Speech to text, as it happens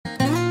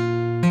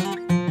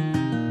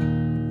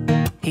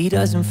He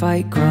doesn't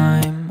fight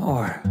crime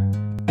or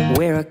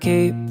wear a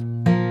cape.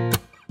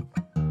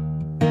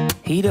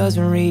 He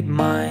doesn't read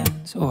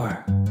minds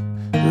or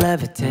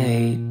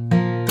levitate.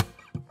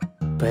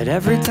 But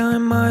every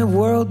time my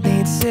world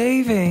needs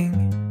saving,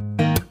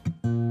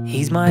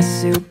 he's my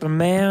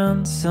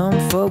Superman. Some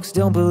folks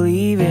don't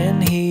believe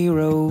in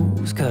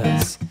heroes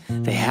 'cause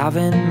they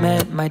haven't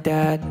met my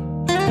dad.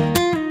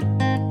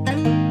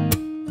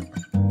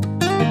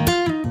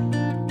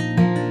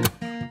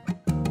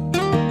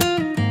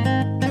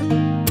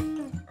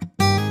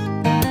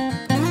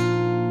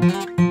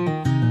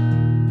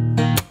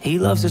 He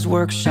loves his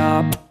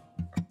workshop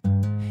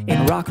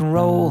in rock and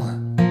roll.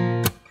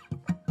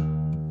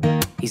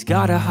 He's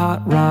got a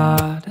hot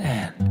rod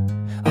and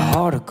a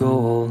heart of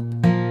gold.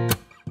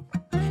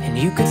 And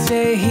you could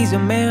say he's a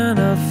man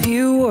of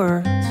few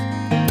words,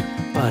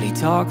 but he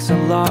talks a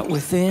lot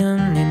within.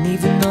 And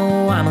even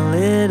though I'm a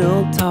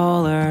little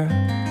taller,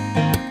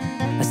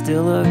 I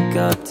still look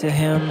up to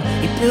him.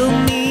 He built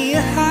me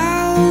a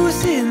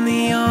house in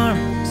the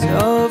arms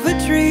of a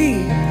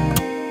tree.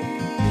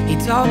 He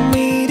taught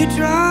me to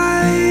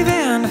drive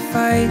and to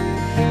fight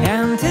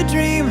and to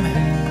dream.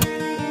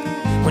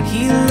 When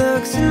he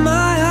looks in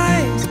my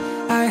eyes,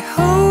 I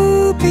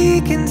hope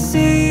he can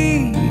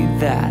see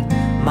that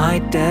my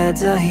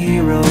dad's a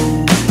hero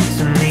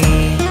to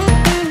me.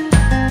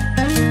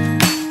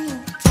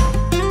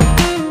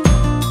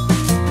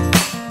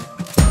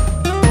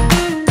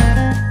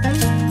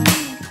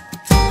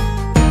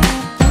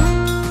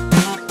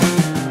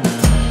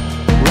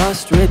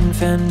 Rust-ridden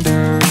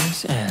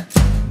fenders and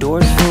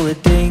doors full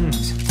of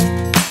dings.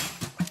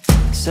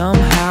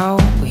 Somehow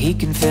he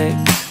can fix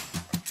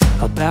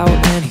about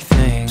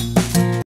anything.